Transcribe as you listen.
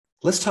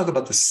let's talk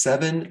about the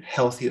 7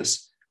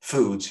 healthiest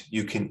foods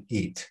you can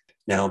eat.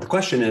 Now, the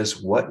question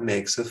is, what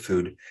makes a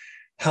food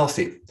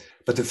healthy?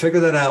 But to figure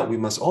that out, we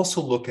must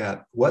also look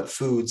at what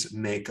foods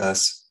make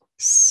us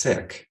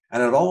sick.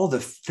 And of all the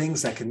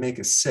things that can make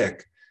us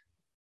sick,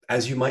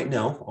 as you might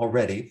know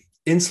already,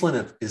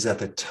 insulin is at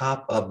the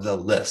top of the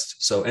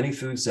list. So any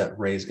foods that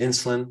raise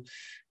insulin,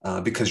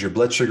 because your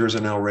blood sugars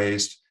are now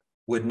raised,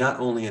 would not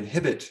only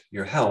inhibit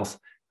your health,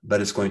 but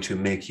it's going to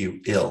make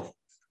you ill.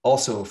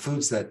 Also,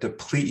 foods that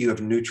deplete you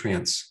of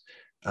nutrients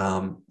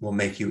will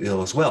make you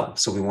ill as well.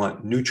 So we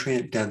want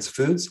nutrient-dense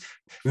foods.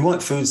 We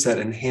want foods that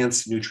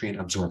enhance nutrient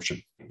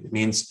absorption. It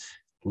means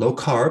low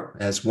carb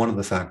as one of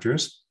the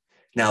factors.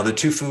 Now, the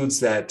 2 foods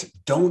that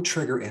don't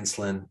trigger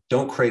insulin,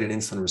 don't create an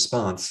insulin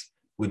response,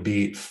 would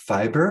be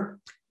fiber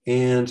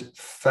and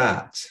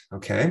fat,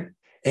 okay?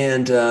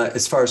 And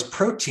as far as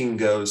protein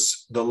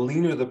goes, the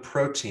leaner the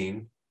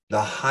protein,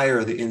 the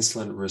higher the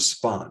insulin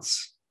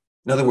response.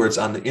 In other words,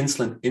 on the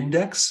insulin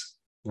index,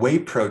 whey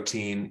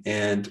protein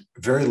and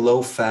very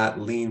low fat,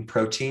 lean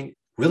protein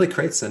really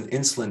creates an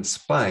insulin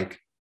spike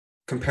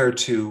compared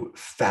to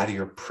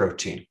fattier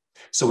protein.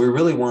 So we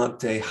really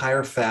want a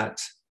higher fat,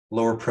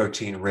 lower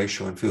protein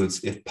ratio in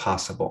foods if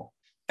possible.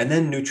 And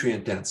then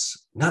nutrient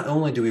dense. Not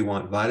only do we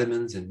want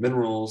vitamins and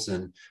minerals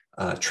and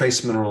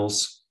trace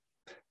minerals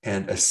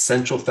and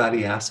essential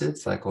fatty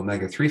acids like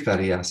omega-3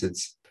 fatty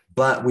acids,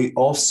 but we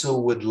also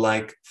would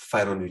like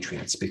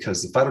phytonutrients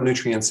because the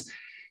phytonutrients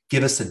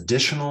give us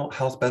additional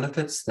health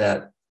benefits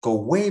that go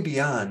way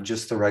beyond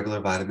just the regular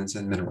vitamins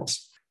and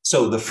minerals.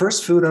 So the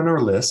first food on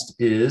our list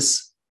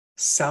is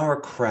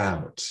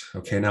sauerkraut.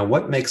 Okay, now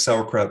what makes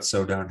sauerkraut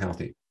so darn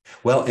healthy?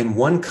 Well, in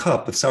 1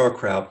 cup of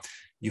sauerkraut,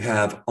 you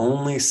have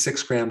only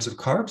 6 grams of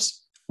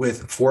carbs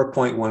with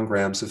 4.1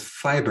 grams of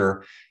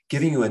fiber,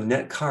 giving you a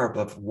net carb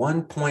of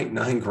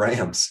 1.9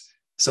 grams.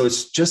 So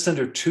it's just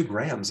under 2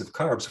 grams of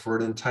carbs for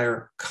an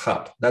entire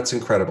cup. That's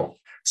incredible.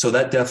 So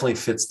that definitely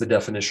fits the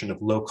definition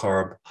of low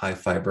carb, high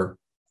fiber,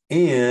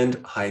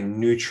 and high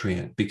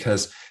nutrient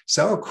because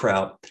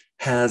sauerkraut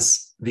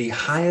has the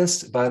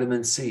highest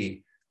vitamin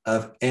C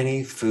of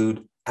any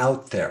food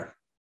out there.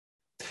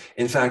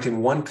 In fact,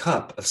 in 1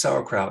 cup of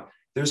sauerkraut,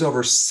 there's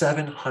over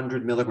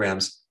 700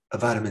 milligrams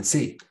of vitamin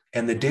C.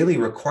 And the daily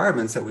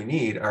requirements that we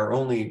need are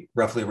only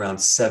roughly around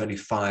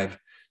 75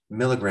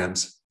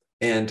 milligrams.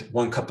 And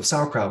 1 cup of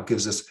sauerkraut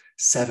gives us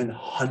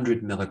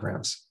 700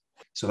 milligrams.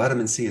 So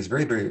vitamin C is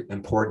very, very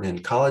important in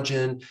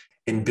collagen,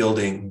 in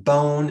building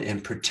bone,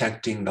 in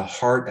protecting the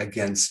heart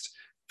against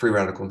free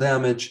radical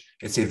damage.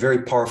 It's a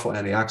very powerful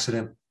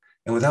antioxidant.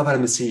 And without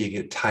vitamin C, you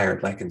get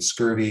tired, like in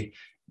scurvy,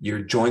 your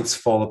joints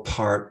fall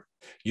apart,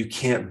 you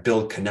can't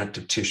build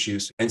connective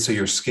tissues. And so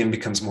your skin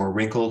becomes more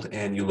wrinkled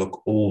and you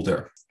look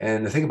older.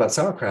 And the thing about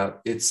sauerkraut,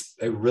 it's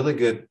a really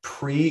good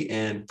pre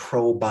and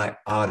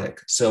probiotic.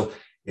 So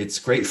it's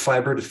great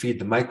fiber to feed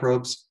the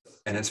microbes,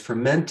 and it's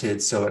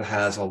fermented, so it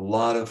has a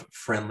lot of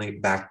friendly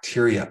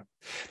bacteria.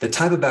 The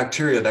type of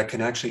bacteria that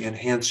can actually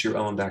enhance your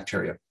own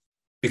bacteria.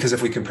 Because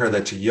if we compare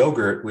that to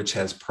yogurt, which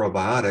has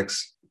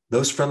probiotics,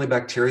 those friendly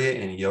bacteria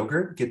in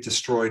yogurt get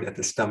destroyed at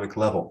the stomach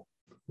level,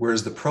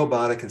 whereas the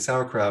probiotic in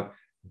sauerkraut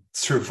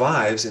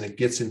survives and it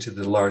gets into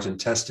the large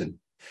intestine.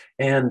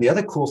 And the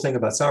other cool thing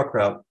about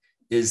sauerkraut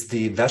is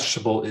the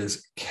vegetable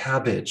is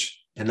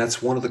cabbage, and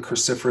that's one of the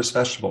cruciferous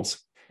vegetables.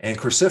 And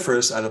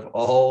cruciferous, out of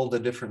all the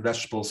different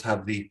vegetables,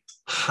 have the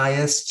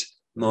highest,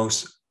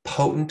 most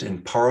potent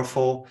and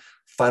powerful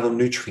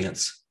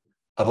phytonutrients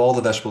of all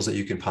the vegetables that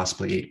you can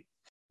possibly eat.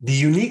 The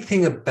unique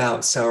thing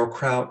about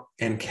sauerkraut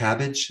and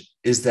cabbage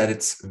is that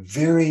it's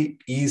very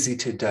easy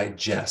to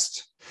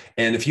digest.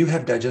 And if you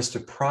have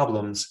digestive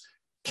problems,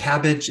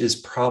 cabbage is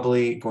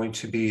probably going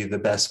to be the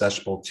best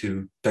vegetable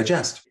to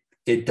digest.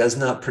 It does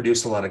not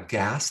produce a lot of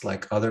gas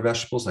like other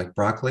vegetables like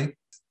broccoli.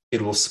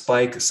 It will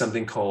spike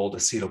something called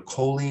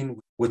acetylcholine,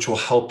 which will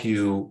help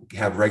you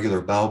have regular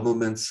bowel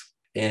movements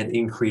and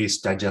increase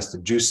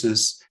digestive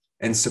juices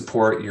and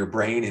support your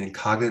brain and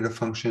cognitive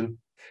function.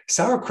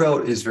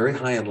 Sauerkraut is very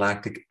high in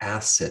lactic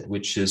acid,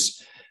 which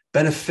is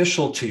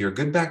beneficial to your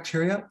good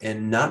bacteria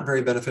and not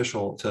very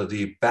beneficial to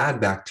the bad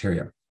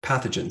bacteria,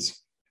 pathogens.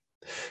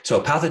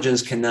 So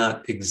pathogens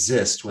cannot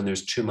exist when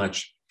there's too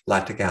much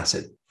lactic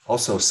acid.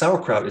 Also,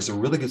 sauerkraut is a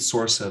really good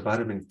source of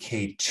vitamin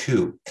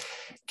K2.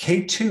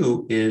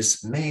 K2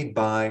 is made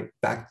by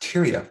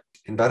bacteria,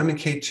 and vitamin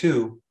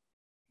K2,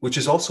 which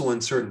is also in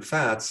certain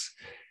fats,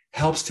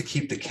 helps to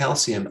keep the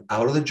calcium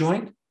out of the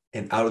joint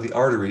and out of the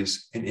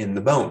arteries and in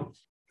the bone.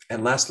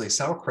 And lastly,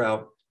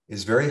 sauerkraut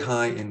is very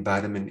high in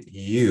vitamin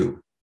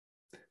U.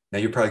 Now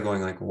you're probably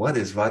going like, what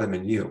is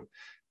vitamin U?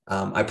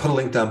 I put a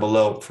link down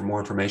below for more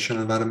information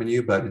on vitamin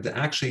U, but it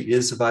actually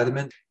is a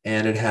vitamin,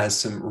 and it has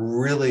some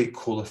really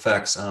cool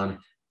effects on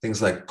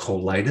things like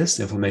colitis,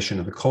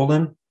 inflammation of the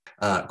colon,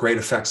 great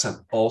effects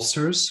on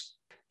ulcers.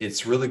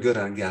 It's really good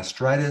on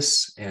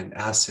gastritis and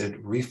acid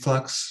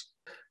reflux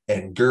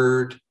and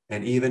GERD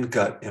and even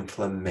gut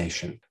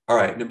inflammation. All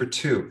right, number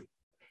 2,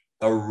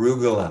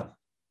 arugula.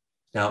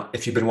 Now,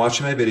 if you've been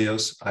watching my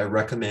videos, I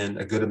recommend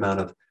a good amount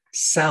of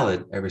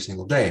salad every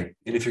single day.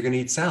 And if you're going to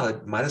eat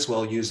salad, might as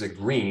well use a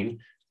green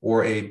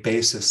or a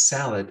base of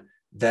salad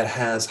that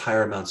has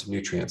higher amounts of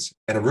nutrients.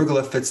 And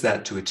arugula fits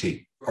that to a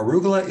T.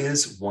 Arugula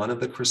is one of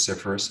the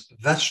cruciferous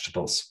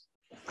vegetables.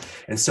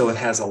 And so it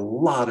has a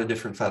lot of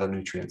different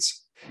phytonutrients.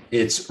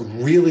 It's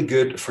really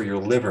good for your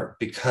liver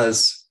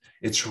because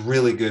it's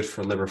really good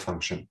for liver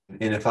function.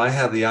 And if I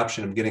have the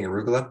option of getting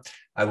arugula,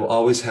 I will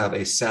always have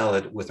a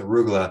salad with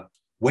arugula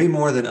way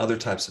more than other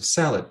types of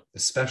salad,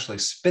 especially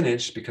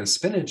spinach, because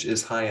spinach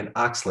is high in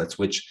oxalates,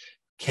 which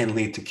can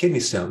lead to kidney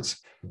stones.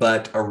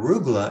 But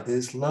arugula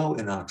is low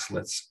in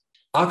oxalates.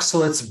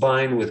 Oxalates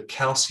bind with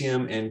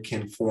calcium and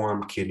can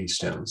form kidney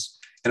stones.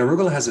 And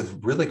arugula has a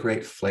really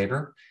great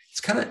flavor.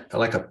 It's kind of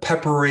like a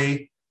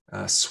peppery,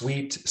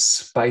 sweet,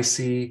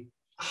 spicy,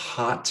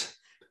 hot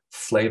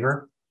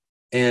flavor.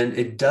 And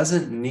it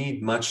doesn't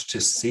need much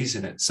to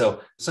season it.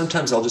 So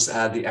sometimes I'll just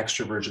add the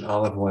extra virgin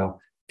olive oil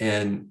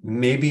and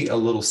maybe a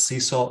little sea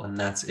salt, and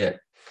that's it.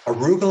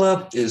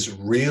 Arugula is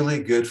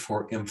really good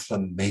for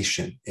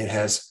inflammation. It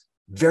has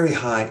very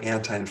high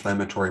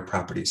anti-inflammatory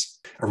properties.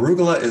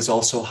 Arugula is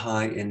also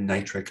high in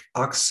nitric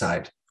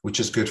oxide, which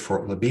is good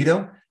for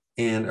libido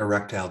and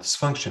erectile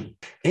dysfunction,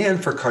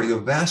 and for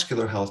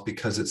cardiovascular health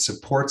because it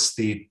supports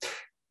the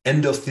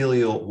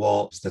endothelial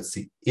wall. That's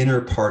the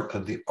inner part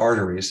of the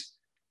arteries,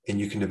 and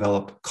you can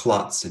develop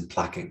clots and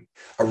plaquing.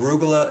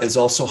 Arugula is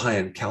also high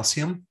in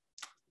calcium,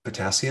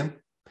 potassium,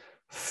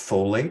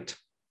 folate,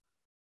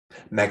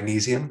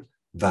 magnesium,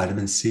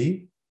 vitamin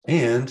C,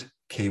 and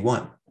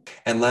K1.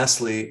 And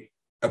lastly,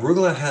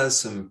 arugula has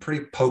some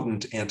pretty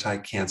potent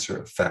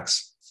anti-cancer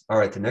effects. All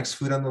right, the next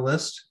food on the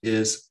list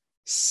is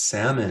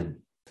salmon.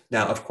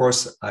 Now, of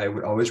course, I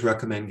would always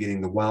recommend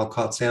getting the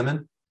wild-caught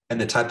salmon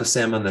and the type of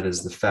salmon that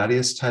is the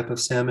fattiest type of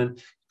salmon.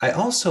 I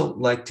also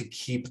like to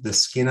keep the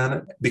skin on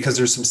it because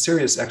there's some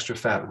serious extra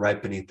fat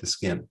right beneath the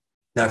skin.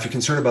 Now, if you're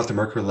concerned about the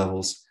mercury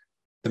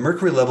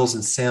levels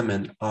in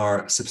salmon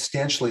are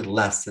substantially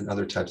less than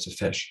other types of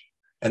fish,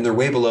 and they're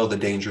way below the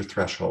danger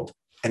threshold.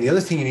 And the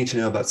other thing you need to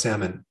know about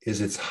salmon is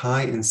it's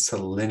high in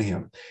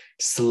selenium.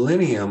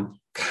 Selenium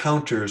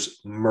counters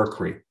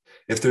mercury.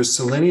 If there's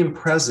selenium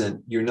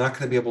present, you're not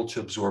going to be able to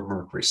absorb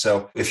mercury.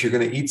 So if you're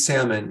going to eat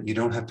salmon, you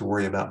don't have to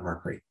worry about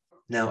mercury.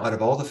 Now, out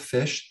of all the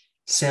fish,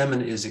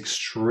 salmon is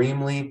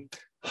extremely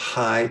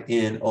high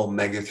in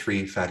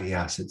omega-3 fatty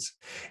acids.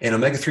 And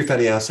omega-3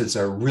 fatty acids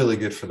are really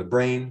good for the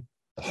brain,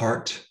 the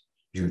heart,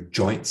 your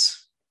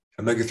joints.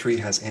 Omega-3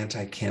 has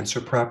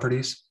anti-cancer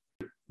properties.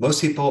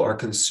 Most people are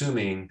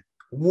consuming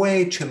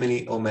way too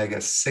many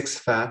omega-6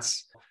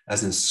 fats,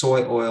 as in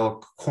soy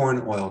oil,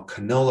 corn oil,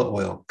 canola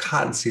oil,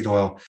 cottonseed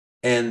oil,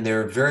 and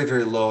they're very,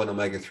 very low in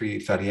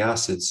omega-3 fatty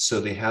acids. So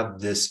they have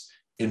this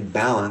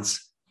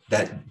imbalance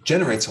that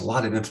generates a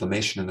lot of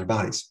inflammation in their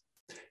bodies.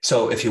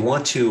 So if you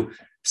want to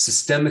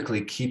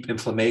systemically keep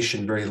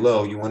inflammation very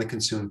low, you want to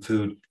consume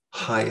food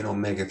high in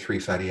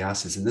omega-3 fatty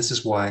acids. And this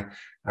is why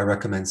I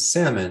recommend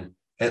salmon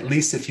at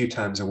least a few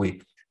times a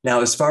week.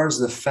 Now, as far as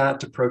the fat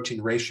to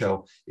protein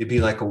ratio, it'd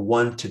be like a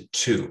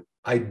 1-to-2.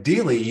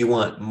 Ideally, you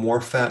want more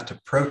fat to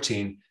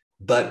protein,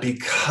 but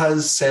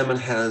because salmon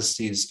has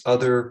these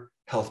other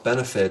health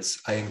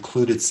benefits, I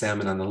included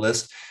salmon on the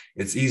list.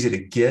 It's easy to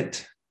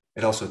get.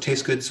 It also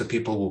tastes good, so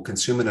people will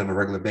consume it on a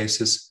regular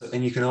basis.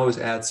 And you can always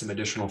add some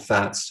additional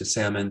fats to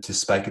salmon to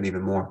spike it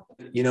even more.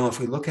 You know, if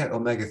we look at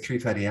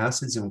omega-3 fatty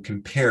acids and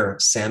compare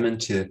salmon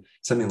to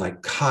something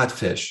like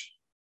codfish,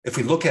 if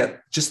we look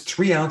at just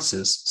 3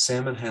 ounces,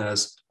 salmon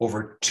has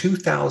over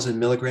 2,000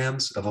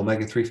 milligrams of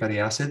omega-3 fatty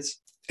acids,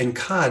 and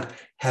cod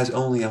has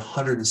only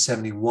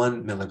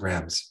 171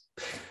 milligrams.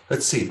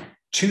 Let's see,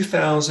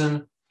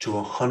 2,000 to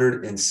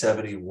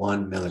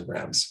 171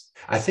 milligrams.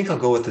 I think I'll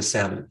go with the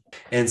salmon.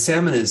 And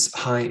salmon is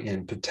high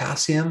in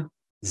potassium,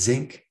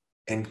 zinc,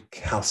 and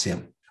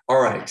calcium.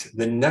 All right,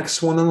 the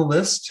next one on the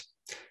list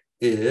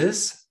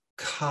is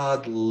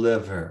cod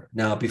liver.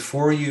 Now,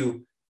 before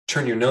you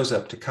turn your nose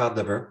up to cod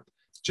liver,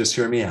 just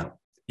hear me out.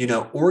 You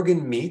know,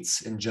 organ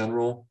meats in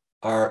general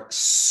are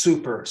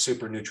super,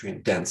 super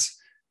nutrient dense.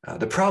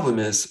 The problem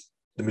is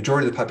the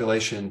majority of the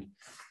population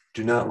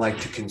do not like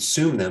to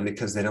consume them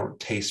because they don't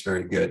taste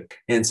very good.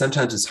 And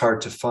sometimes it's hard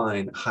to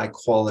find high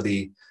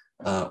quality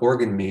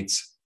organ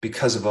meats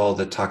because of all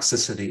the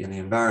toxicity in the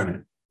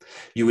environment.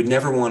 You would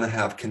never want to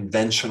have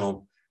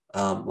conventional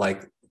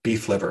like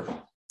beef liver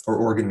or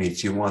organ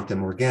meats. You want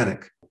them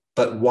organic.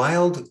 But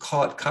wild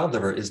caught cod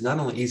liver is not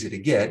only easy to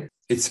get,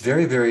 it's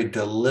very, very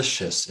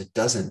delicious. It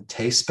doesn't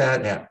taste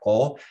bad at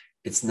all.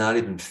 It's not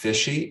even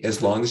fishy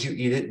as long as you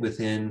eat it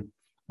within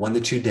 1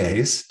 to 2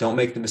 days. Don't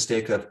make the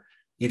mistake of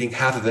eating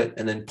half of it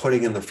and then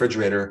putting it in the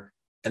refrigerator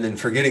and then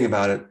forgetting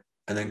about it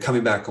and then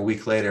coming back a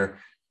week later.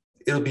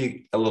 It'll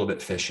be a little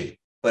bit fishy.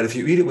 But if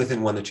you eat it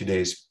within 1 to 2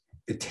 days,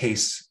 it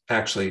tastes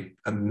actually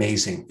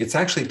amazing. It's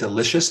actually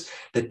delicious.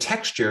 The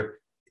texture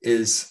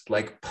is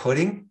like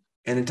pudding,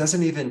 and it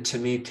doesn't even, to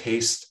me,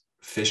 taste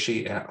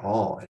fishy at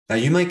all. Now,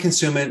 you might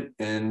consume it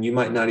and you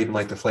might not even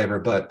like the flavor,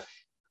 but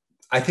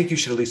I think you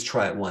should at least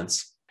try it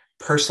once.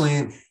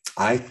 Personally,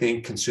 I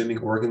think consuming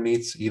organ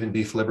meats, even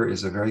beef liver,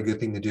 is a very good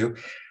thing to do.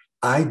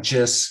 I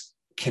just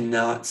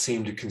cannot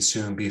seem to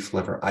consume beef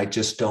liver. I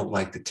just don't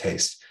like the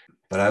taste,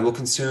 but I will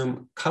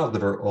consume cod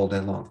liver all day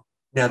long.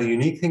 Now, the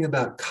unique thing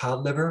about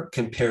cod liver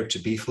compared to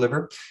beef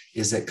liver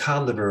is that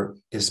cod liver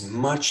is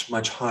much,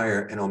 much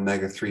higher in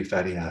omega-3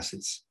 fatty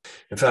acids.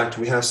 In fact,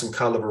 we have some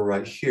cod liver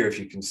right here, if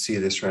you can see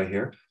this right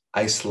here,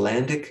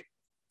 Icelandic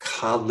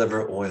cod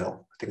liver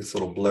oil. I think it's a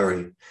little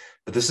blurry,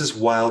 but this is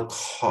wild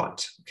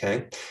caught,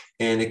 okay?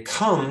 And it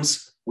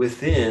comes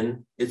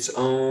within its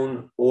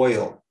own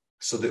oil.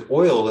 So the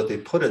oil that they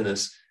put in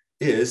this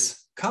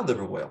is cod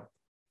liver oil,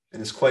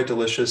 and it's quite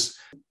delicious.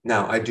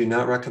 Now, I do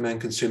not recommend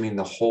consuming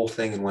the whole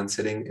thing in one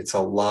sitting. It's a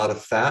lot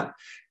of fat,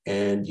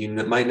 and you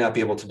might not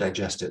be able to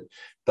digest it.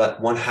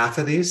 But 1/2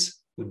 of these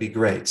would be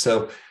great.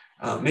 So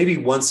maybe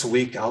once a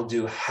week, I'll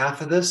do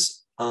half of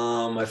this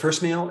my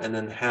first meal and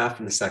then half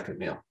in the second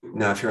meal.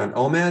 Now, if you're on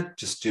OMAD,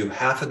 just do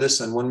half of this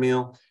on one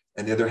meal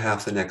and the other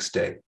half the next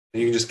day.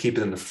 And you can just keep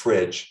it in the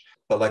fridge.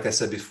 But like I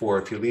said before,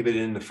 if you leave it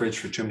in the fridge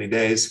for too many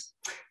days,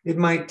 it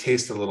might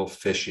taste a little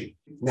fishy.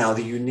 Now,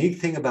 the unique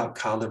thing about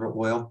cod liver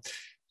oil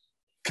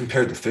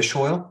compared to fish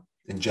oil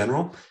in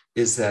general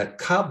is that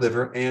cod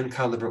liver and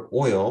cod liver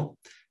oil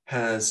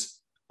has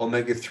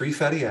omega-3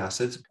 fatty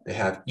acids. They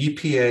have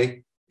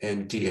EPA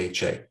and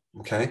DHA,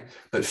 okay?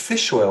 But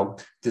fish oil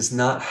does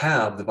not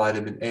have the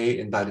vitamin A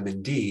and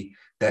vitamin D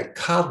that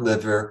cod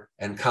liver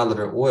and cod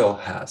liver oil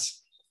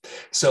has.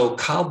 So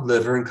cod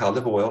liver and cod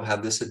liver oil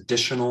have this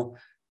additional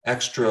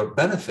extra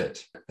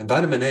benefit. And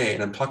vitamin A,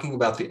 and I'm talking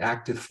about the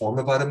active form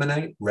of vitamin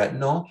A,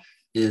 retinol,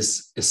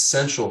 is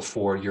essential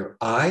for your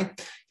eye.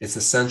 It's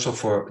essential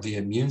for the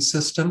immune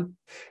system.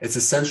 It's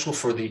essential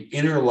for the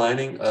inner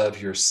lining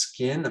of your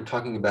skin. I'm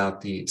talking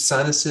about the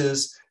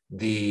sinuses,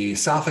 the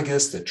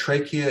esophagus, the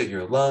trachea,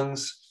 your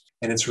lungs,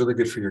 and it's really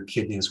good for your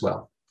kidney as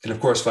well. And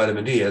of course,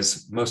 vitamin D,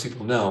 as most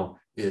people know,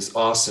 is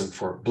awesome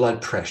for blood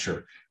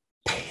pressure,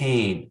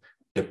 pain,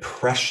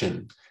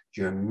 depression,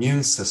 your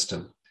immune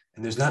system.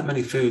 And there's not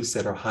many foods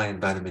that are high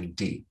in vitamin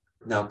D.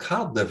 Now,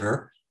 cod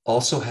liver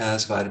also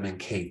has vitamin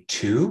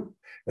K2,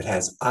 it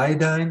has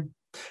iodine,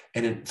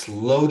 and it's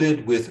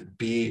loaded with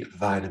B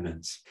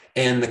vitamins.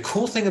 And the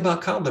cool thing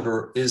about cod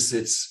liver is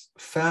its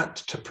fat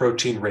to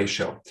protein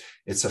ratio.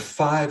 It's a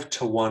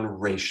 5-to-1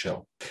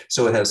 ratio.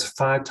 So it has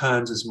 5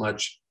 times as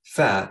much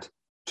fat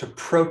to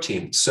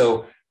protein.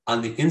 So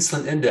on the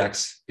insulin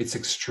index, it's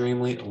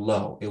extremely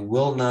low. It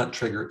will not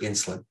trigger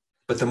insulin.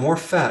 But the more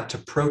fat to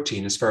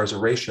protein, as far as a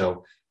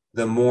ratio,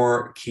 the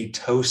more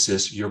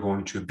ketosis you're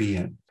going to be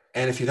in.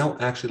 And if you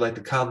don't actually like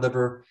the cod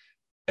liver,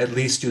 at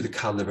least do the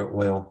cod liver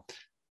oil.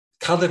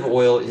 Cod liver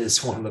oil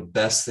is one of the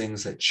best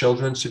things that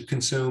children should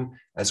consume,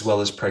 as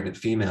well as pregnant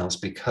females,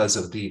 because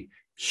of the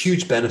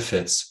huge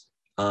benefits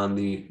on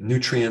the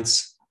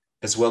nutrients,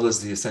 as well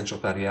as the essential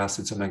fatty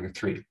acids,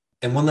 omega-3.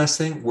 And one last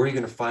thing, where are you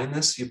going to find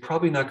this? You're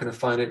probably not going to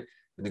find it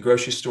in the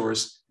grocery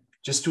stores.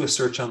 Just do a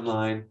search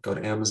online, go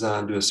to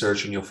Amazon, do a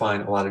search, and you'll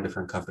find a lot of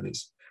different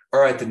companies. All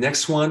right, the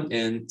next one,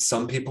 and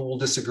some people will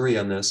disagree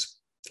on this,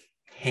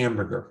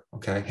 hamburger,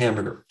 okay?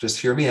 Hamburger, just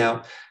hear me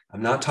out.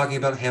 I'm not talking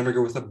about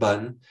hamburger with a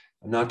bun.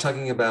 I'm not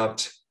talking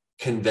about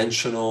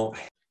conventional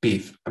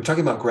beef. I'm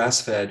talking about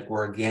grass-fed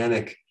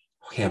organic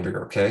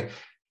hamburger, okay?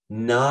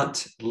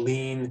 Not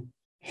lean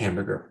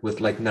hamburger with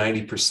like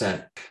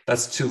 90%.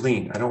 That's too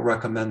lean. I don't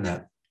recommend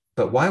that.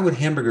 But why would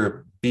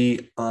hamburger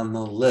be on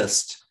the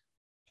list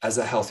as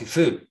a healthy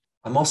food?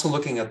 I'm also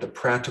looking at the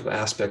practical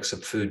aspects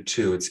of food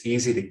too. It's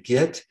easy to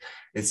get,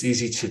 it's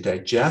easy to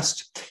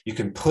digest. You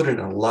can put it in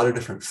a lot of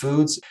different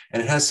foods,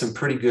 and it has some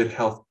pretty good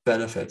health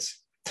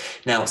benefits.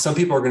 Now, some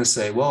people are going to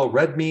say, well,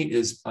 red meat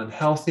is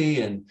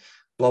unhealthy and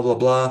blah, blah,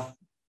 blah.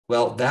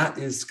 Well, that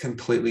is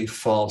completely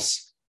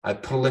false. I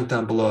put a link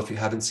down below if you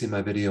haven't seen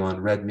my video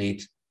on red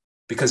meat,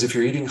 because if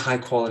you're eating high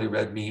quality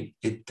red meat,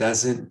 it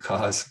doesn't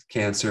cause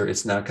cancer.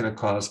 It's not going to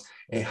cause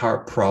a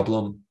heart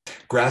problem.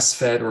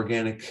 Grass-fed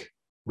organic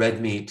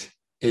red meat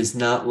is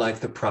not like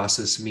the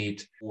processed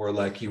meat or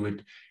like you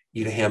would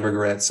eat a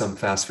hamburger at some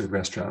fast food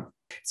restaurant.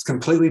 It's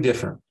completely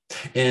different.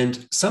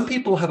 And some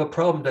people have a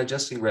problem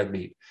digesting red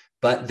meat,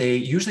 but they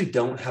usually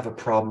don't have a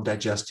problem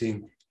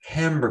digesting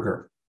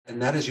hamburger.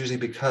 And that is usually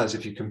because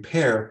if you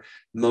compare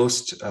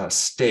most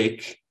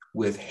steak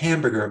with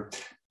hamburger,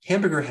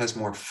 hamburger has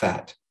more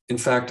fat. In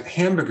fact,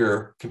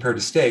 hamburger compared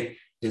to steak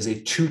is a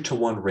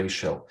 2-to-1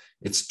 ratio.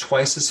 It's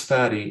twice as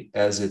fatty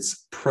as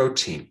its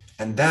protein.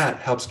 And that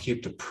helps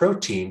keep the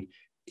protein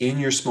in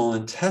your small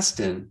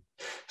intestine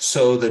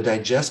so the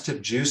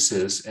digestive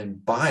juices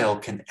and bile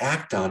can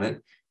act on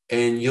it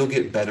and you'll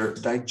get better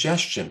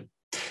digestion.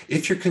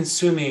 If you're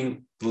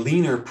consuming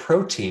leaner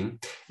protein,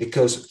 it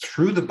goes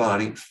through the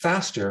body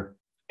faster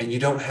and you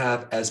don't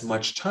have as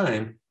much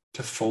time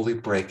to fully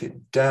break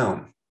it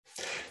down.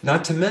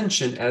 Not to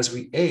mention, as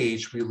we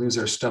age, we lose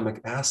our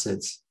stomach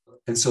acids.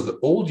 And so the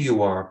older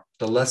you are,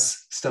 the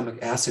less stomach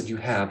acid you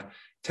have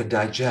to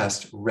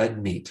digest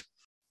red meat.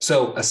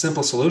 So a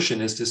simple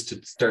solution is just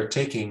to start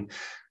taking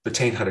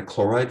betaine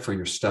hydrochloride for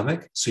your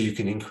stomach so you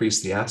can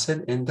increase the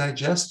acid and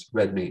digest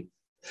red meat.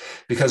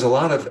 because a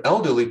lot of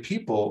elderly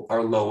people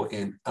are low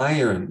in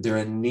iron. They're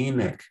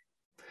anemic.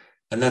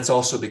 And that's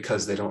also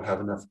because they don't have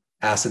enough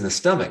acid in the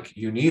stomach.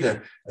 You need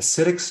an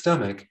acidic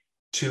stomach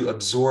to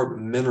absorb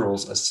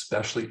minerals,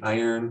 especially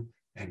iron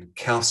and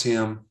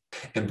calcium,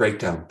 and break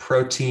down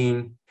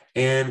protein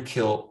and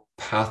kill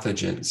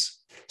pathogens.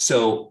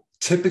 So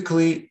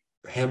typically,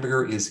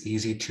 hamburger is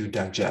easy to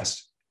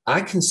digest.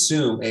 I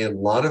consume a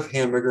lot of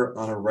hamburger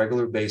on a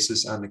regular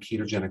basis on the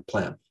ketogenic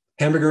plan.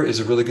 Hamburger is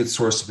a really good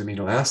source of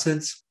amino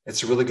acids.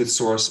 It's a really good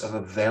source of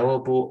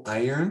available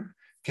iron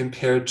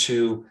compared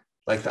to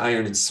like the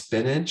iron in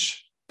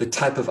spinach. The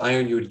type of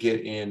iron you would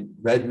get in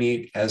red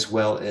meat as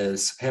well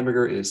as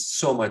hamburger is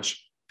so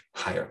much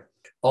higher.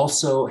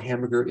 Also,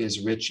 hamburger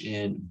is rich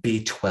in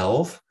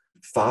B12,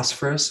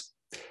 phosphorus,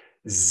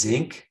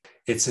 zinc.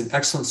 It's an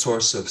excellent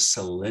source of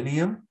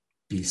selenium,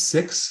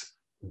 B6,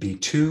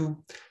 B2,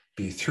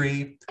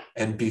 B3,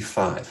 and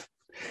B5.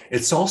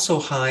 It's also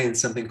high in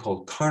something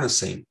called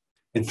carnosine.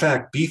 In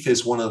fact, beef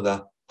is one of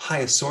the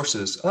highest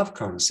sources of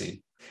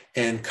carnosine.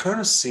 And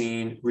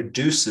carnosine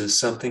reduces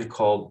something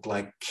called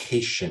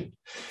glycation.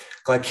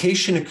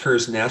 Glycation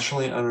occurs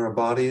naturally on our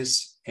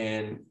bodies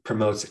and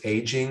promotes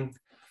aging.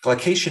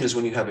 Glycation is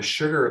when you have a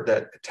sugar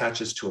that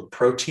attaches to a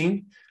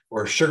protein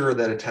or a sugar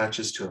that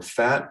attaches to a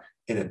fat,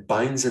 and it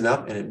binds it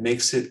up and it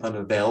makes it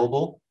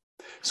unavailable.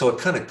 So it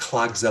kind of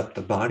clogs up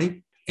the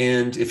body.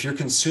 And if you're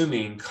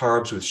consuming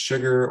carbs with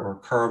sugar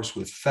or carbs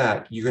with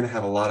fat, you're going to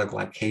have a lot of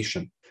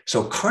glycation.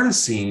 So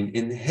carnosine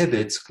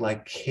inhibits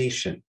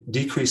glycation,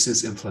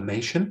 decreases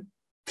inflammation,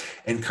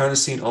 and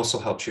carnosine also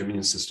helps your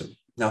immune system.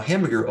 Now,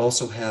 hamburger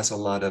also has a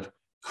lot of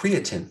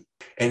creatine,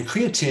 and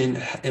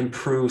creatine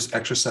improves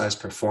exercise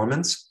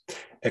performance,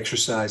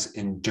 exercise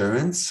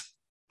endurance,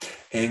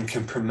 and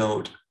can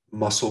promote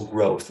muscle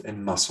growth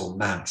and muscle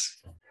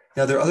mass.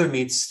 Now, there are other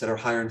meats that are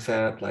higher in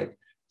fat, like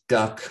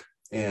duck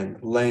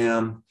and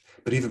lamb,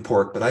 but even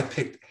pork. But I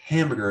picked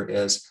hamburger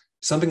as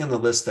something on the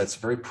list that's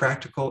very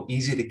practical,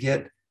 easy to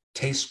get,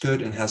 tastes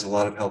good, and has a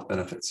lot of health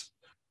benefits.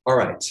 All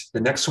right,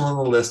 the next one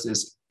on the list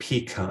is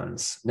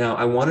pecans. Now,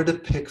 I wanted to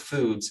pick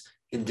foods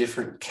in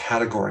different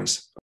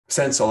categories.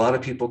 Since a lot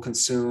of people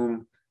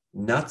consume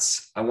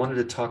nuts, I wanted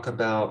to talk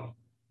about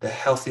the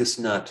healthiest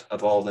nut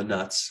of all the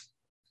nuts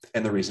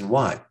and the reason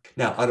why.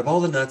 Now, out of all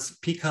the nuts,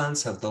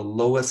 pecans have the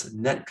lowest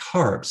net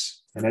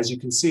carbs. And as you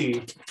can see,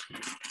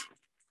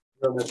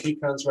 here are my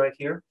pecans right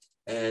here.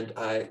 And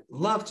I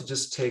love to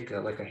just take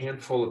a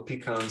handful of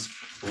pecans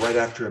right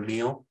after a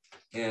meal.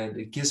 And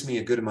it gives me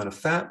a good amount of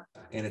fat,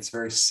 and it's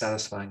very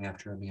satisfying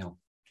after a meal.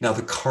 Now,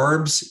 the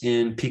carbs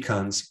in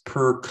pecans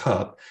per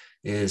cup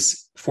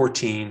is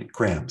 14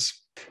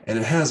 grams, and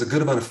it has a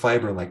good amount of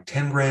fiber, like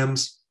 10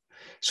 grams.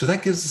 So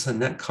that gives us a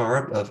net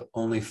carb of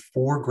only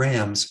 4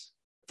 grams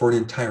for an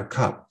entire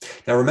cup.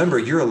 Now, remember,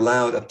 you're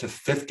allowed up to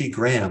 50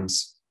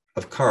 grams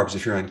of carbs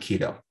if you're on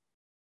keto.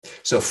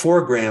 So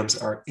 4 grams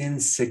are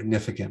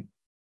insignificant.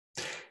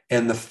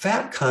 And the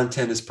fat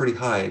content is pretty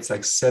high. It's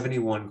like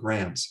 71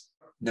 grams.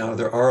 Now,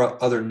 there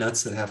are other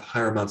nuts that have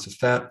higher amounts of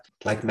fat,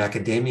 like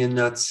macadamia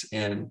nuts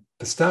and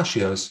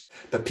pistachios,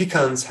 but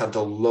pecans have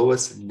the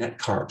lowest net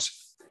carbs.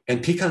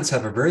 And pecans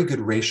have a very good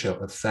ratio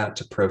of fat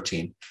to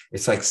protein.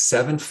 It's like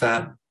 7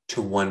 fat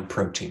to 1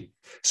 protein.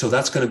 So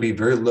that's going to be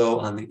very low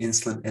on the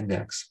insulin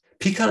index.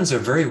 Pecans are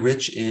very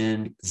rich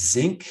in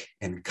zinc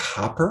and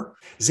copper.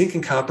 Zinc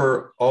and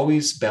copper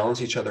always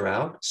balance each other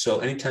out.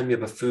 So anytime you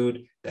have a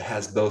food that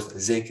has both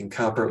zinc and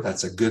copper,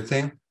 that's a good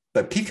thing.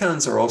 But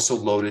pecans are also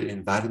loaded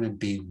in vitamin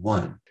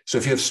B1. So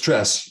if you have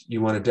stress, you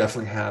want to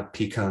definitely have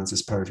pecans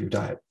as part of your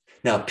diet.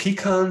 Now,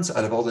 pecans,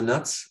 out of all the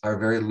nuts, are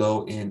very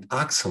low in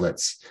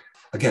oxalates.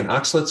 Again,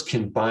 oxalates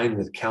can bind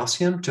with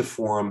calcium to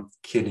form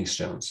kidney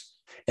stones.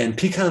 And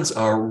pecans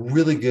are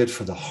really good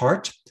for the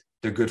heart.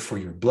 They're good for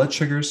your blood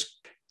sugars.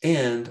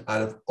 And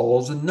out of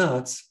all the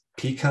nuts,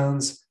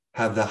 pecans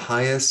have the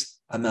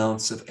highest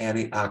amounts of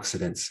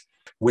antioxidants,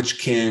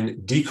 which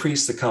can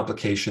decrease the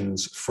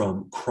complications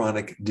from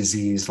chronic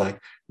disease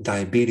like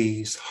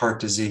diabetes, heart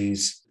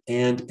disease,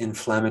 and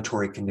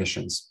inflammatory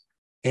conditions.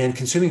 And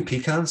consuming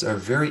pecans are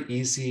very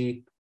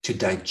easy to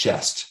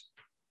digest.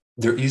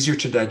 They're easier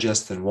to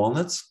digest than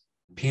walnuts,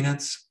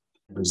 peanuts,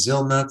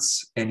 Brazil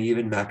nuts, and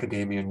even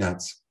macadamia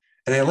nuts.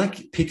 And I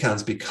like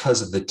pecans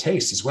because of the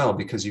taste as well,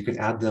 because you can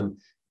add them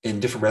in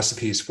different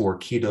recipes for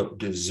keto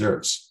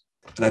desserts.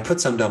 And I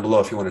put some down below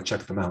if you want to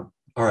check them out.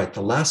 All right,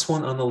 the last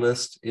one on the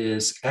list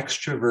is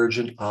extra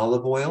virgin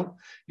olive oil.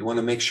 You want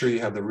to make sure you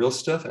have the real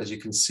stuff. As you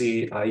can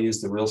see, I use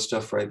the real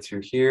stuff right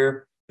through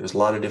here. There's a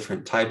lot of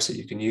different types that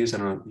you can use. I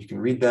don't know if you can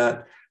read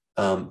that,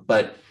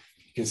 but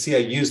you can see I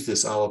use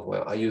this olive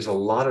oil. I use a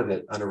lot of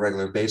it on a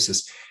regular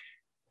basis.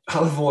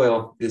 Olive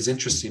oil is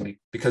interesting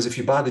because if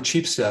you buy the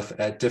cheap stuff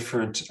at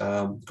different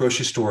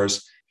grocery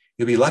stores,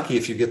 you'll be lucky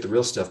if you get the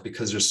real stuff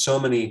because there's so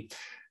many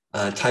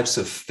types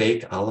of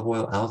fake olive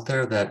oil out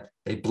there that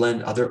they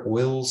blend other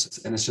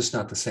oils and it's just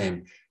not the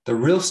same. The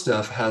real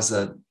stuff has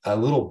a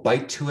little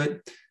bite to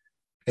it.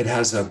 It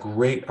has a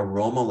great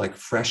aroma like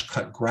fresh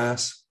cut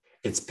grass.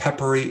 It's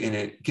peppery and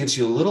it gives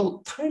you a little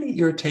tiny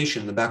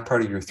irritation in the back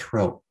part of your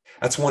throat.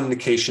 That's one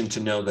indication to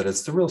know that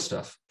it's the real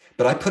stuff.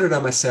 But I put it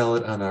on my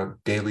salad on a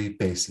daily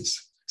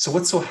basis. So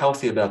what's so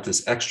healthy about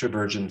this extra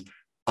virgin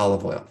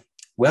olive oil?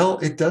 Well,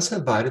 it does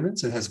have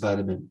vitamins. It has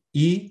vitamin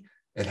E,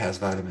 it has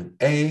vitamin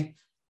A,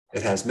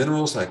 it has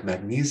minerals like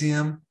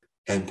magnesium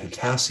and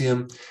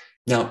potassium.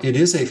 Now, it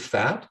is a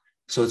fat,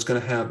 so it's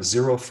going to have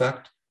zero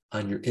effect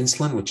on your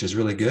insulin, which is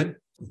really good,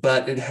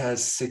 but it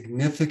has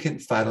significant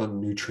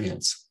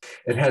phytonutrients.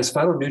 It has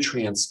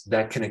phytonutrients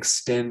that can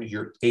extend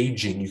your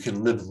aging. You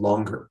can live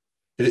longer.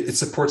 It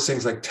supports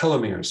things like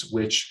telomeres,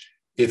 which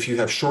if you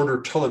have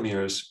shorter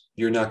telomeres,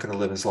 you're not going to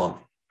live as long.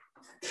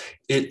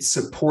 It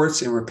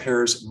supports and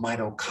repairs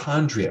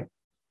mitochondria.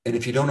 And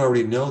if you don't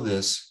already know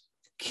this,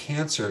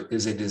 cancer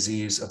is a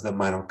disease of the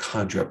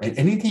mitochondria. And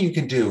anything you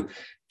can do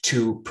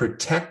to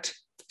protect,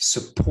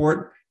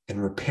 support,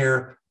 and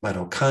repair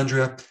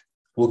mitochondria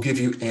will give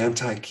you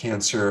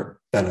anti-cancer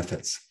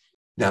benefits.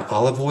 Now,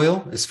 olive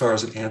oil, as far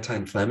as an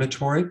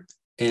anti-inflammatory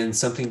and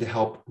something to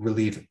help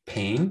relieve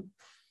pain,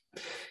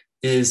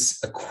 is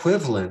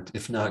equivalent,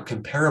 if not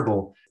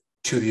comparable,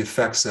 to the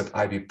effects of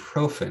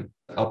ibuprofen.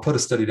 I'll put a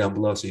study down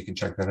below so you can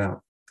check that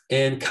out.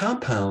 And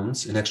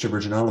compounds in extra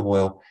virgin olive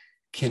oil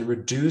can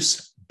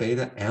reduce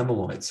beta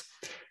amyloids.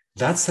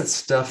 That's that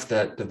stuff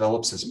that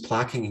develops as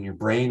plaquing in your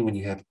brain when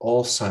you have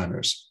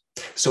Alzheimer's.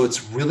 So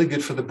it's really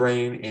good for the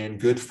brain and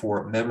good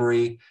for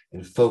memory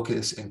and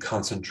focus and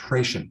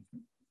concentration.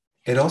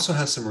 It also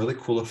has some really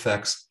cool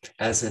effects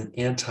as an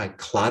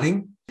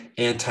anti-clotting,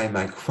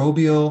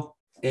 antimicrobial,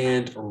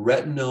 and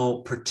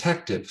retinal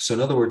protective. So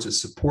in other words, it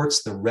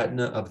supports the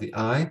retina of the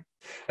eye,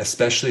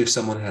 especially if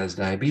someone has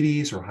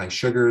diabetes or high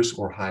sugars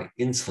or high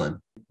insulin.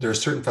 There are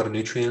certain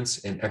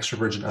phytonutrients in extra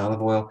virgin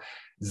olive oil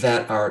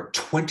that are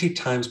 20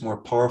 times more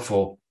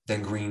powerful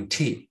than green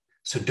tea.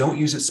 So don't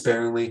use it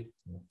sparingly.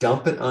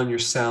 Dump it on your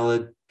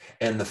salad,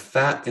 and the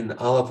fat in the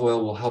olive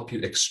oil will help you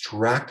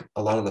extract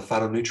a lot of the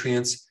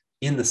phytonutrients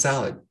in the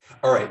salad.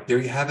 All right, there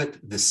you have it,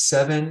 the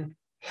 7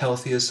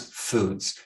 healthiest foods.